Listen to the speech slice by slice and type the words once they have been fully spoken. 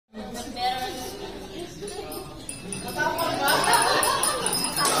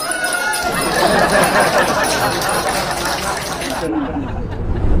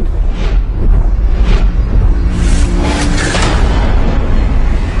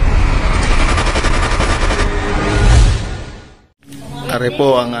Are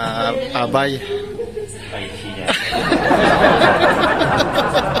po ang abay.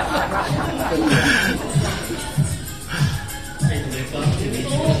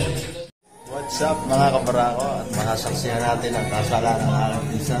 What's up mga kabarako, at masasaksihan natin ang kasala ng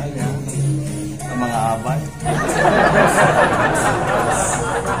aking isa ang mga abay.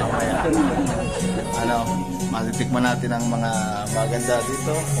 Matitikman natin ang mga maganda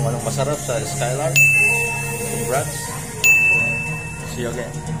dito, kung anong masarap sa Skylark. Congrats. See you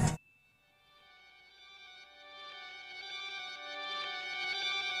again.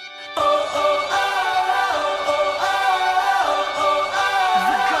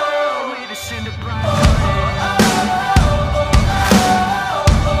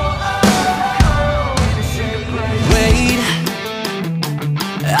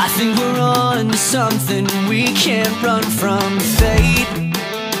 Something we can't run from fate,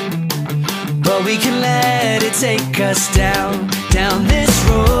 but we can let it take us down this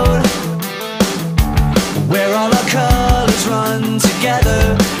road where all our colors run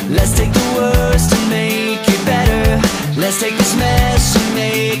together. Let's take the worst and make it better. Let's take this mess and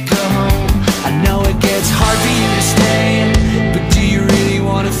make a home. I know it gets hard for you to stay, but do you really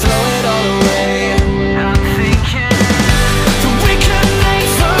want to throw it all away? I'm thinking that we could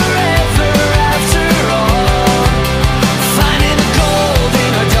make forever after all, finding the gold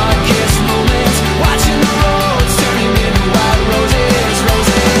in our darkest moments, watching the roads turning into wild roses,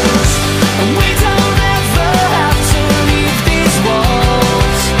 roses. And we don't ever have to leave these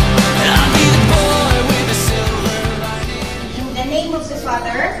walls. I'll be the boy with the silver lining. In the name of the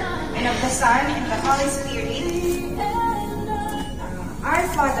Father, and of the Son, and the Holy Spirit. Our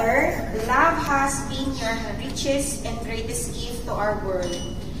Father, love has been your richest and greatest gift to our world.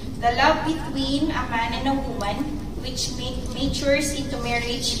 The love between a man and a woman, which matures into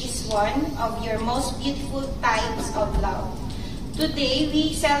marriage, is one of your most beautiful types of love. Today,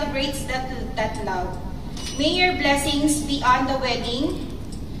 we celebrate that love. May your blessings be on the wedding.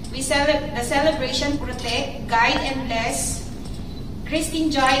 The celebration protect, guide, and bless Kristine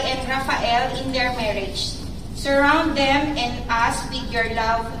Joy and Rafael in their marriage. Surround them and us with your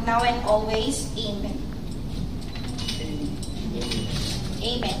love now and always. Amen.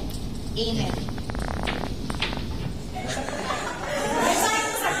 Amen. Amen.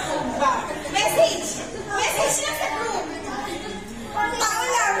 Message! Message na sa group! Tao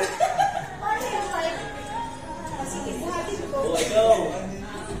lang! Sige, buhatin ko. Go!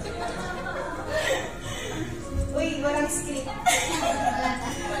 Uy, walang script.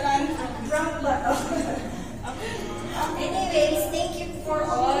 Walang drunk ba to? Anyways, thank you for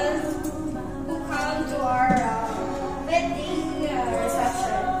all who come to our wedding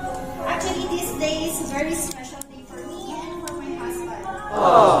reception. Actually, this day is a very special day for me and for my husband.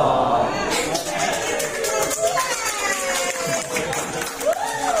 Aww.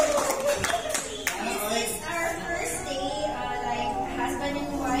 This is our first day, like husband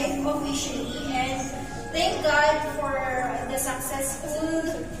and wife officially, and thank God for the successful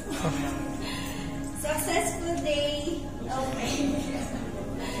day. Okay.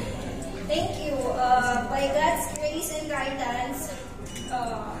 Thank you. By God's grace and guidance,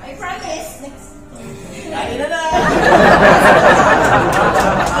 I promise next. I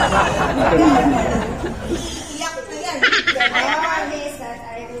promise that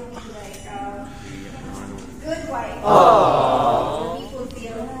I will be like a good wife. To be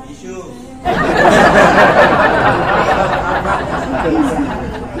fulfilled.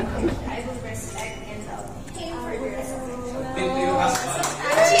 I will respect and love him for the rest of my life.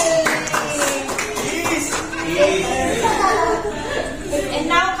 And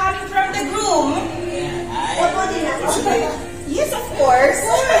now coming from the groom. Yes, of course.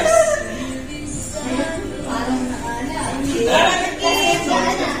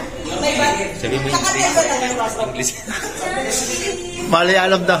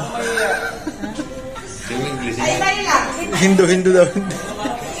 Malayalam daw. Ay, tayo lang. Hindu daw.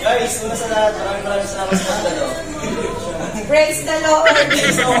 Guys, una sa lahat, maraming salamat sa mga Praise the Lord.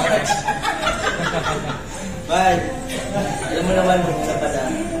 Bye. Alam mo naman, sa pala,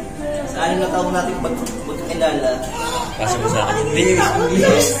 sa 6 na taong natin magkakilala. Pasok mo sa akin.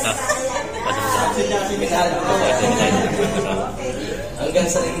 English. Pasok mo sa akin. Hanggang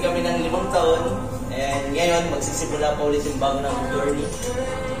sa rin kami ng 5 taon. And ngayon, magsisimula pa ulit yung bago ng journey.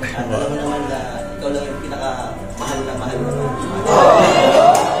 At alam mo naman na ikaw lang yung pinakamahal na mahal mo.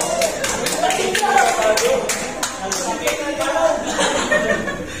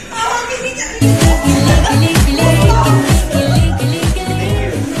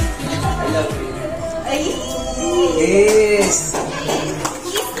 Yes!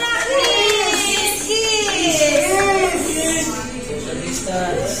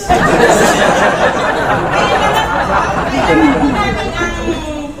 namin ang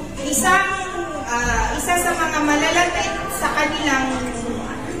isa sa mga malalapit sa kanilang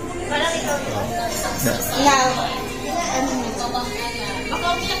love. Baka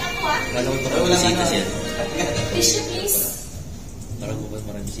umiyak ako ha? Parang bisita siya. Tissue please.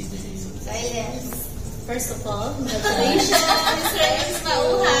 Parang bisita siya. Silence. First of all, congratulations, friends,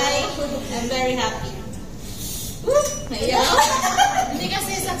 mauhay. I'm very happy. Woo! Naiyak ako. Hindi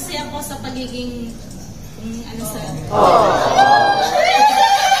kasi saksi ako sa pagiging ano sa...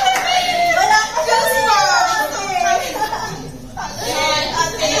 Wala ka just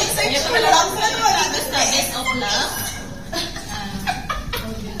best of love.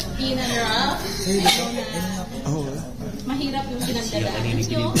 Being in love. Mahirap yung pinagdadaanan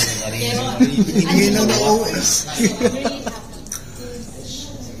nyo. Pero, Hindi lang na OS. really happy.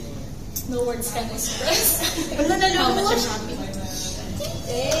 No words can express how much I'm happy.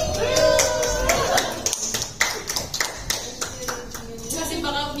 Kasi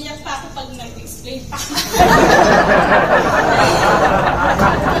baka umiyak pa ako pag nag-explain pa.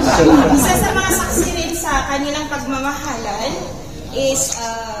 Isa sa mga saksi rin sa kanilang pagmamahalan is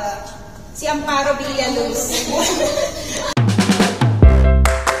si Amparo Villaluz.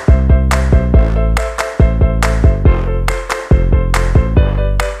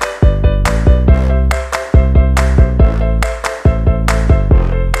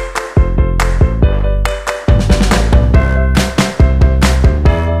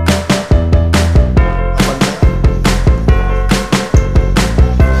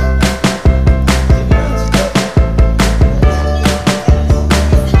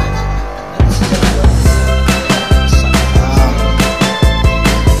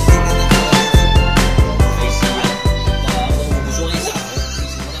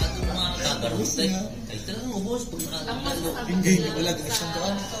 Hindi, wala din isang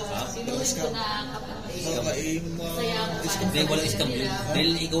daan. Hindi, walang scam yun. Dahil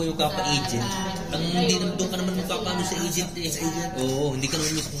ikaw yung kapa-agent. Ang hindi naman doon ka naman magkakano sa agent eh. Oo, hindi ka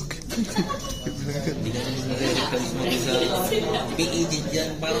naman mismo. Hindi ka naman mismo sa ibang agent yan.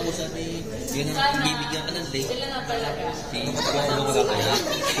 Parang kung saan eh, yun ang bibigyan ka ng late. Sila nga talaga. Hindi mo magkakaya.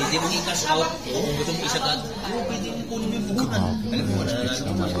 Pwede mong i-cash out. O kung gusto mong isagad, pwede mong kunin mo yung puhunan. Alam mo, wala na lang.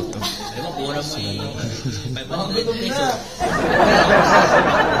 Alam mo, kuha mo eh. 500 pesos.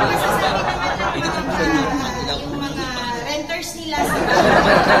 Pwede kang kunin Yung mga renters nila sa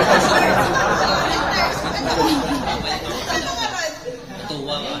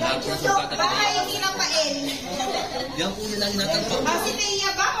Tuwa ka. Tapos yung baka kakatagal. hindi na pain. Yan po nila inatanong. Si Leia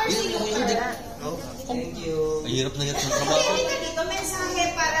ba or si Luca? Thank you. Ang hirap na yan sa Kaya trabaho. rin dito, mensahe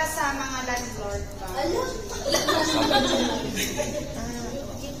para sa mga landlord ba?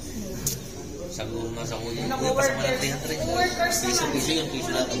 Sabi ko nasa ko yun. Nag-workers. Workers Piso, naman. piso yung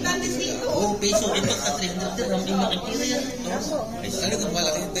piso lahat. Importante dito. Oo, piso. Eh, pagka 300 din, ang makikita yan. Ano kung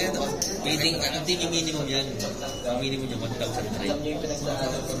malaki yung tayo? Pwede, hindi yung minimum yan. Ang minimum yung 1,000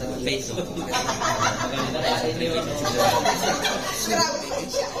 peso.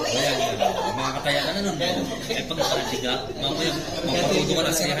 Kaya yan. Mga kataya ka na nun. Eh, pag nakarati ka, mamaya, mapatuto ka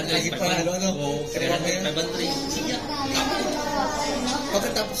na sa 300, 500. Oo, 300, 500. Siya.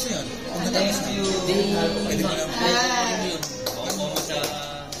 Pagkatapos yun, kung natapos na yun, pwede mo lang. Yun. Oo, sa...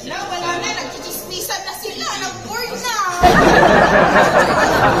 Wala na, nagchichismisan na sila. Nag-board na.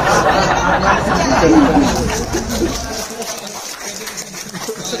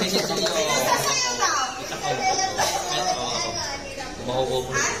 Sasayaw na. Makukuha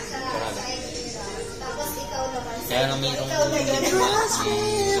mo. Kaya na mayroong...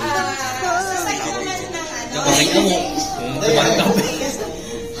 Sasayaw na ng ano. Nakakita mo. Kung kumanta mo.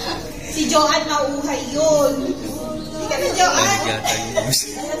 Si Joanne mauhay yun. Hindi ka na Joanne. Yata yung...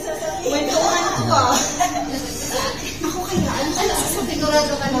 Kwentuhan ko ba? Ako kaya, ano ka sasabihin?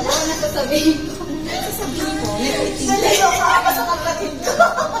 Sigurado ka na ba? Ano sasabihin ko? Sasabihin ko? Nalayo ka pa sa kapatid ko.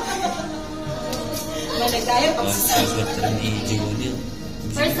 Malagaya pag sasabihin. Swerte rin ni Junior.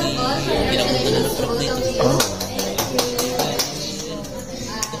 First of all, congratulations to both of you.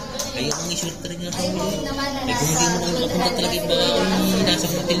 Kaya kung i-swerte rin nga I hope naman na eh kung hindi mo naman mapunta talaga yung mga nasa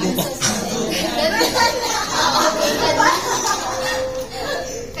Muntinlupa.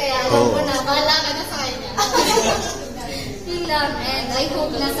 Kaya alam ko na, bahala ka na sa kanya. Yun lang, and I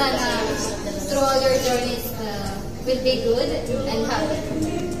hope na sana through all your journeys will be good and happy.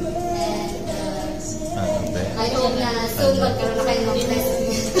 And I hope na soon magkaroon na kayo ng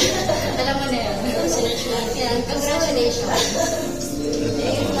blessing. Alam mo na yun. Yan, congratulations.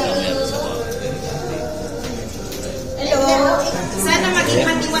 Hello. Sana maging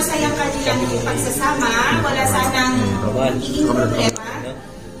matiwasay ang kanilang pagsasama. Wala sanang magiging problema.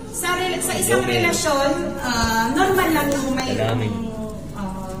 sa isang relasyon, normal lang yung may Madaming.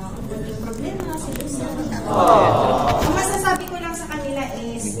 konting problema, Ang masasabi ko lang sa kanila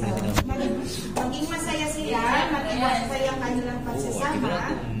is maging masaya sila, maging masaya ang kanilang pagsasama.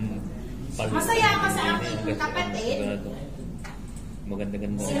 Masaya ako sa aking kapatid.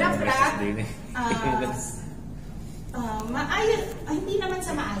 Maganda-ganda. Si Rafraf, maayos, hindi naman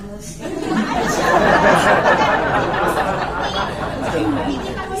sa maayos. Maayos siya.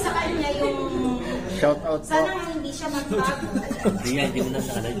 Hindi ako sa kanya yung Shout out po. sana hindi siya magbago. Hindi mo na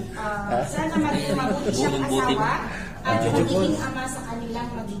sa kanal. Sana maging mabuti siyang asawa at magiging ama sa kanilang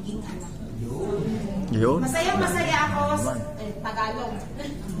magiging anak. Yun. Masayang-masaya ako, Tagalog.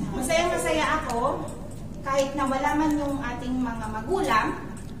 Masayang-masaya ako kahit na wala man yung ating mga magulang.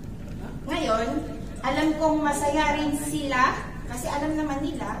 Ngayon, alam kong masaya rin sila kasi alam naman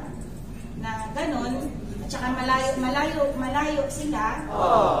nila na ganun at saka malayo sila.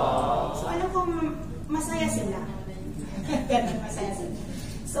 So alam kong masaya sila. Ganun, masaya sila.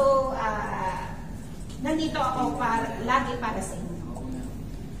 So, nandito ako lagi para sa inyo.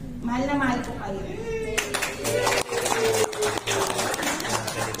 Mahal na mahal ko kayo.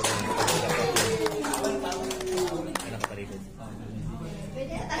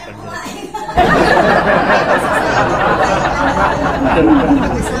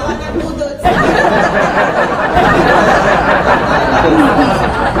 Nag-asawa ng budot.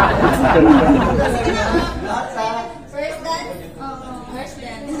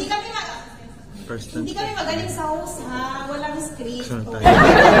 First dance. Hindi kami magaling sa host, ha? Walang script. Sunod tayo.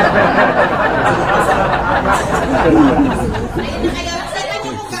 Ayun na kayo. Sabi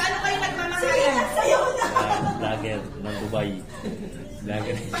niyo kung gaano kayo nagmamahalan. Sayaw na. Vlogger ng Dubai.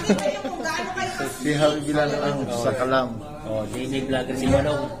 Vlogger. Pakita niyo kung gaano kayo Si Javi Bilalang sa Kalam. Oh, di may vlogger si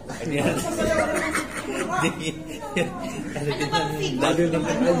Manong. Ano bang figure?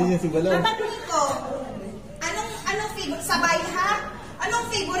 Tatanungin ko, anong figure? Sabay, ha? Anong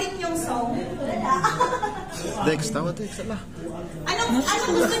favorite niyong song? Dex, tama Dex. Ala. Anong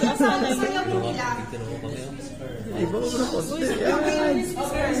gusto niyo sa sayaw nila? Iba mo na konti. Kayo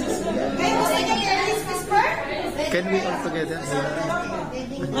gusto niyo Careless Whisper? Can we all together?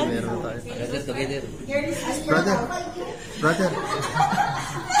 Meron tayo. Vlogger together. Careless Whisper. Brother. Brother.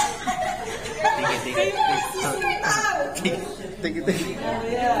 Careless Whisper daw. Tiki.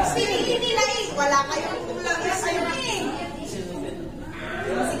 Pinili nila eh. Wala kayong sayo eh.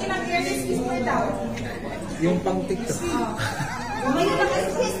 Sige na, Careless Whisper daw. Yung pang TikTok. May Careless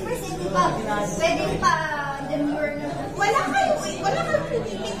Whisper, pwede pa demure na. Wala kayo eh. Wala kayong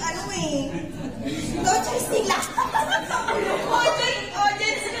piniling ano eh. No choice nila.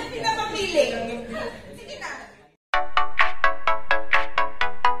 Audience sila pinapapiling. Sige na.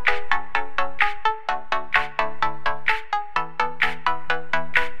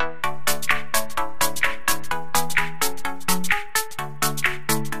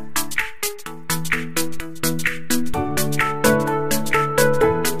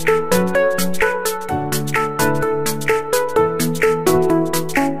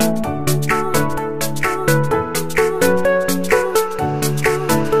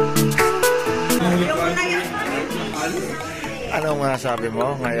 Anong masasabi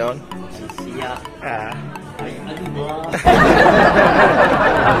mo ngayon? Siya. Ay, ano ba?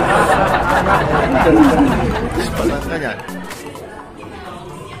 Palang ka yan.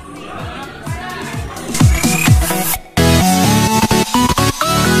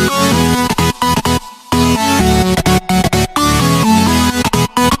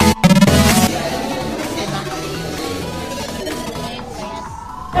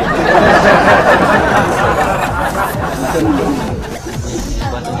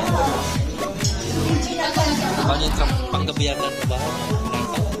 Paano yung panggabihan ng trabaho?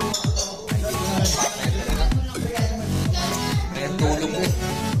 Kaya tulong mo.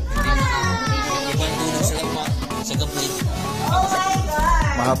 Iba ang tulong sa gabi. Oh my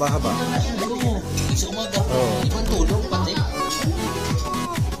God! Mahaba-haba. Oo. Sa umaga. Oo. Iba ang tulong pati.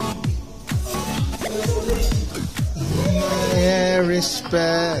 Very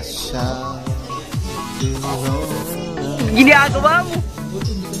special. Ginagawa mo.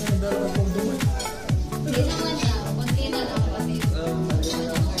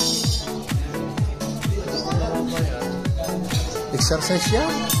 Exercise yan.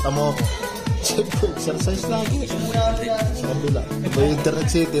 Tamo ako. Siyempre, exercise lagi. Sa kabila. Iba yung Internet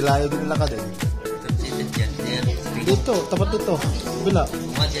City, layo din lakad eh. Dito, tapat dito. Kabila.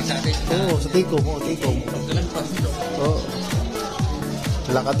 Oo, sa Tikom. Oo.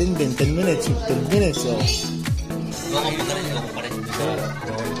 Lakad din 10 minutes, 15 minutes. Oo. Ako pa rin. Sa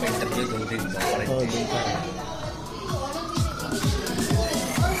interview, doon din. Oo, dito.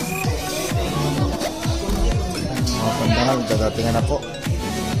 Ayan, dadatingan na po.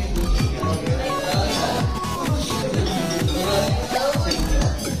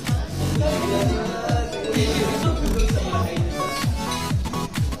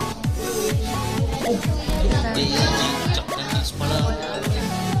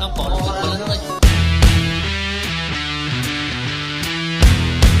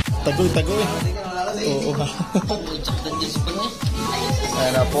 Tagoy. Oo.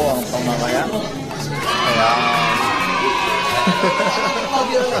 Ayan na po ang pamamaya. Ayan.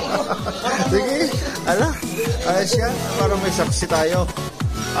 Sige, ala. Ayos yan. Parang may saksi tayo.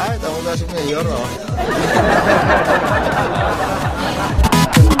 Ay, tawag na si Mayor, oh.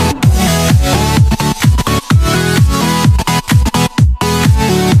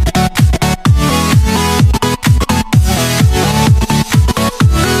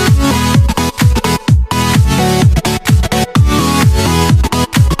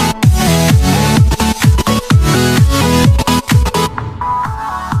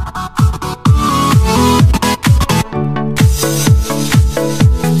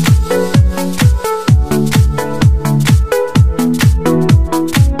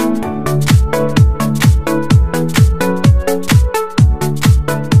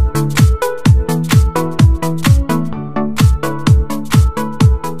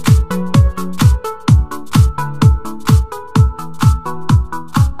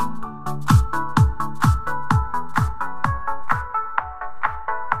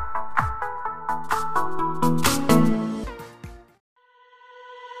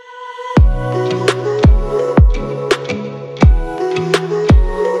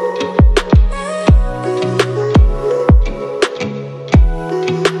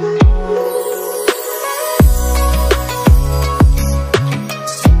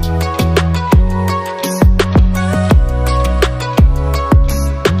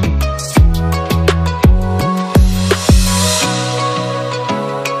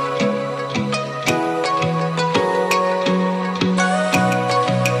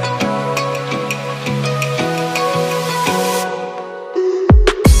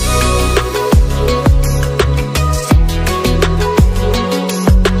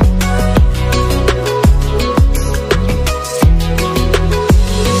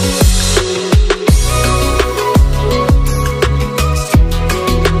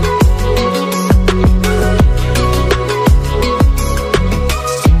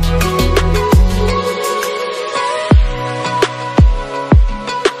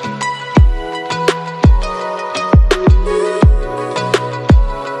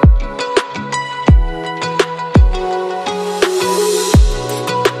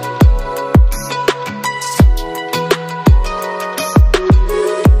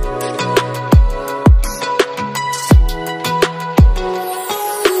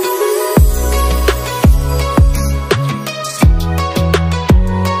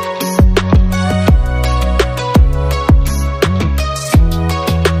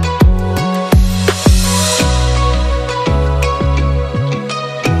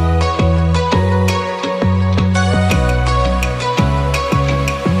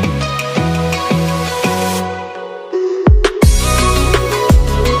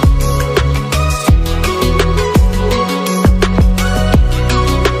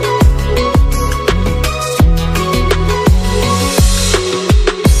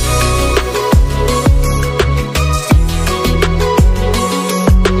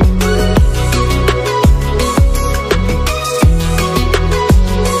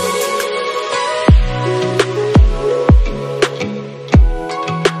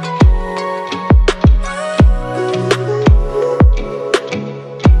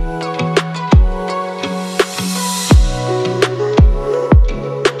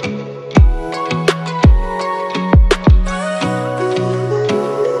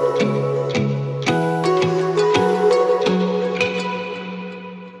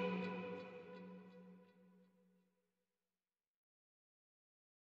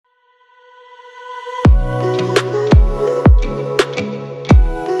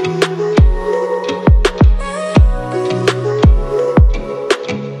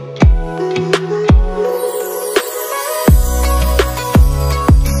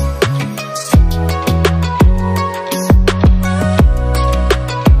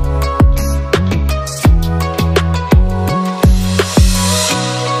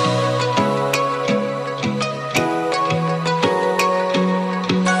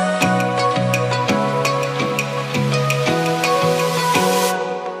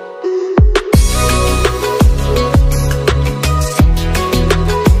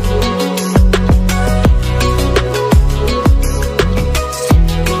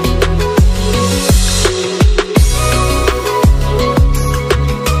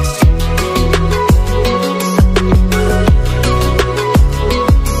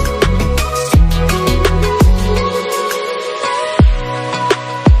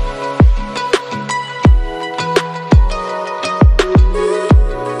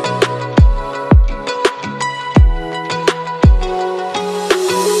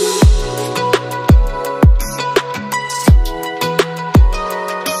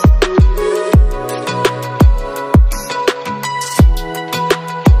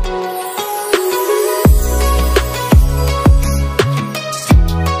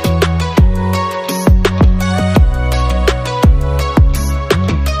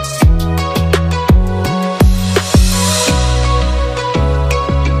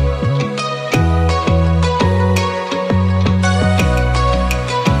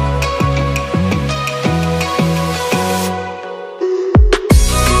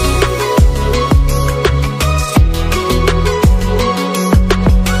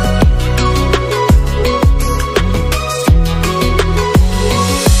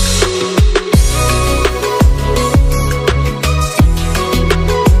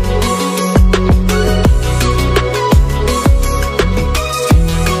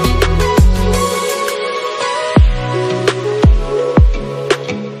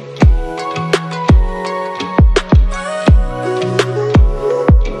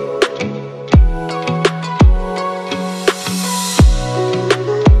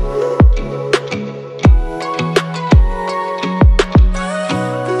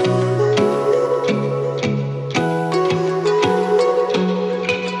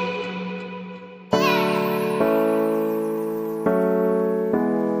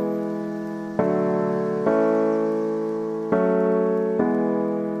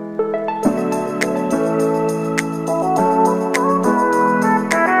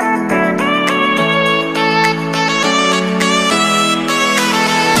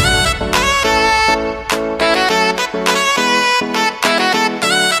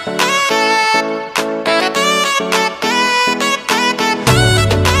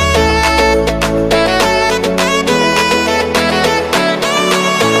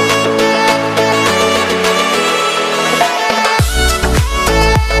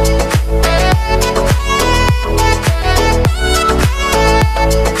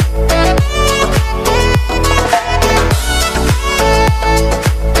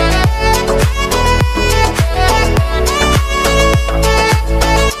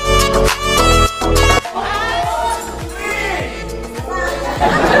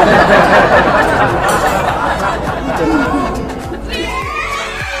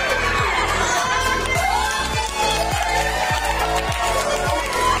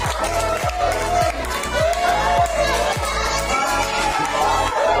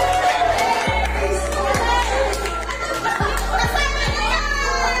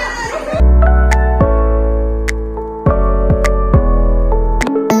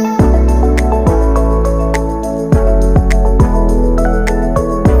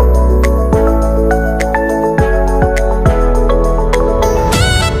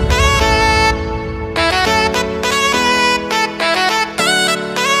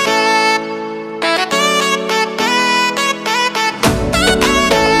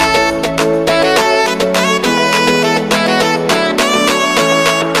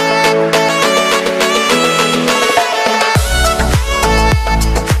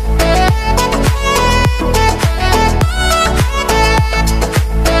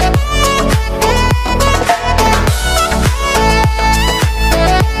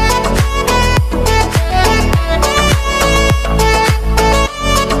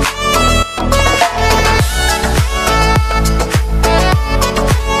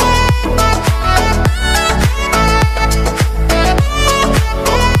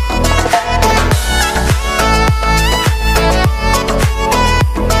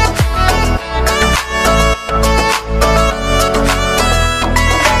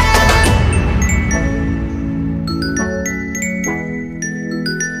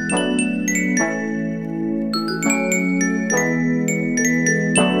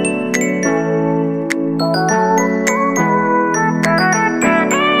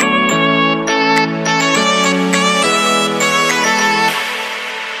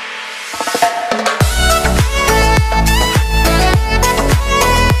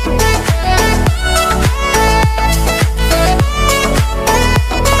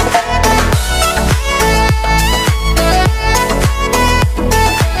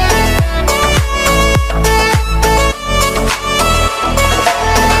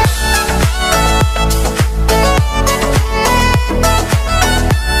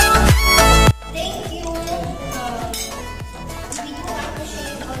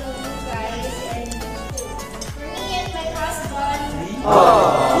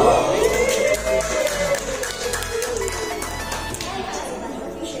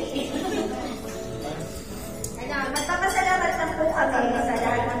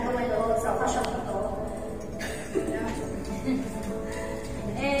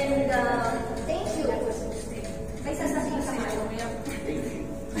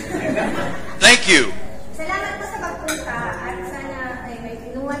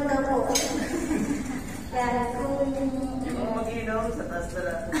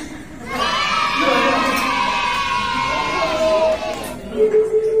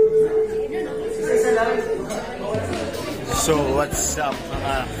 What's up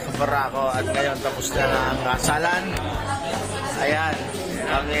mga kabarako? At ngayon tapos na ang kasalan. Ayan,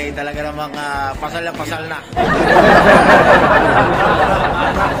 kami talaga namang pasal na pasal na.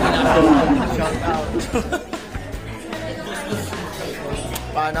 Shout out.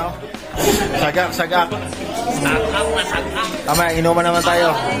 Paano? Sagak, sagak. Tama, inuman naman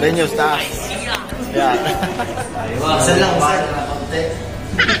tayo. Venues, taas. Yan. Isa lang ba?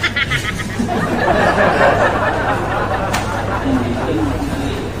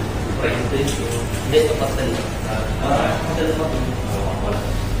 Hindi, ito pasal.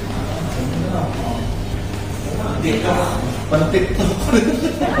 Pantik to.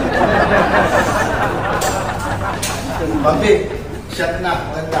 Papi, shot na.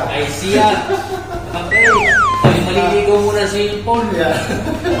 Maganda. Ay, siya. Okay. Ay, maliligaw muna sa cellphone. Yeah.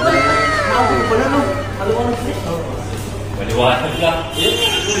 Maliwanag lang.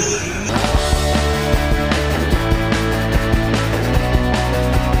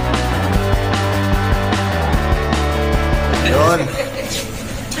 Yun.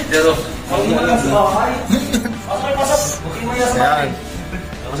 Pero, Ayan.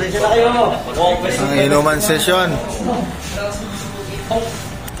 Pasensya na kayo. Ang inuman session.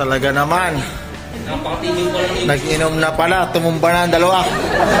 Talaga naman. napakatigil ko lang Nag-inom na pala. Tumumba na ang dalawa.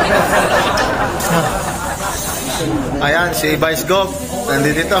 Ayan, si Vice Gov.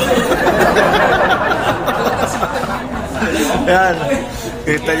 Nandito. Ayan.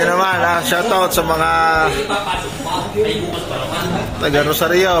 Kita nyo naman. Shoutout sa mga taga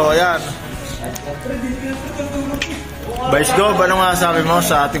Rosario. Ayan. Vice Gov, ano nga sabi mo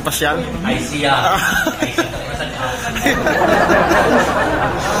sa ating pasyal? ay siya.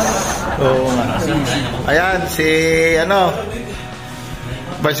 Oo nga. Ayan, si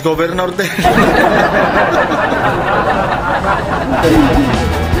Vice Governor din.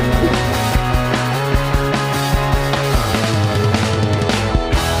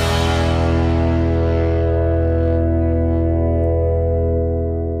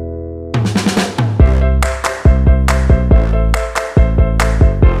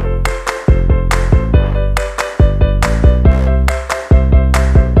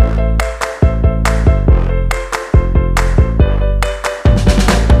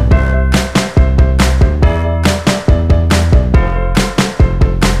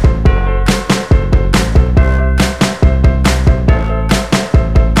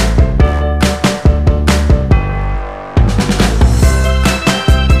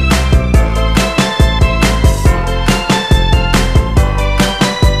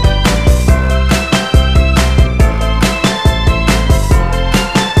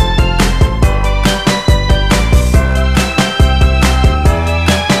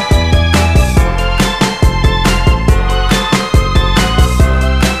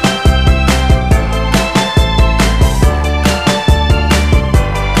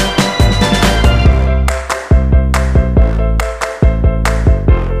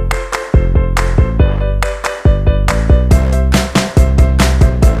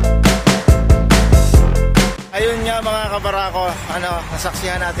 Kabarako,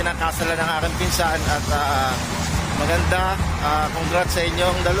 nasaksihan natin ang kasalan ng aking pinsan at maganda, congrats sa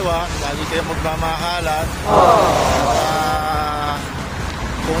inyong dalawa, lagi kayong magmamahalan.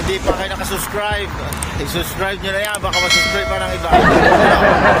 Kung hindi pa kayo nakasubscribe, i-subscribe nyo na yan, baka masubscribe pa ng iba.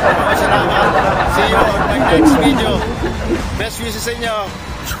 Salamat. See you on my next video. Best wishes sa inyo.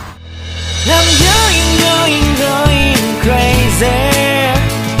 I'm going crazy.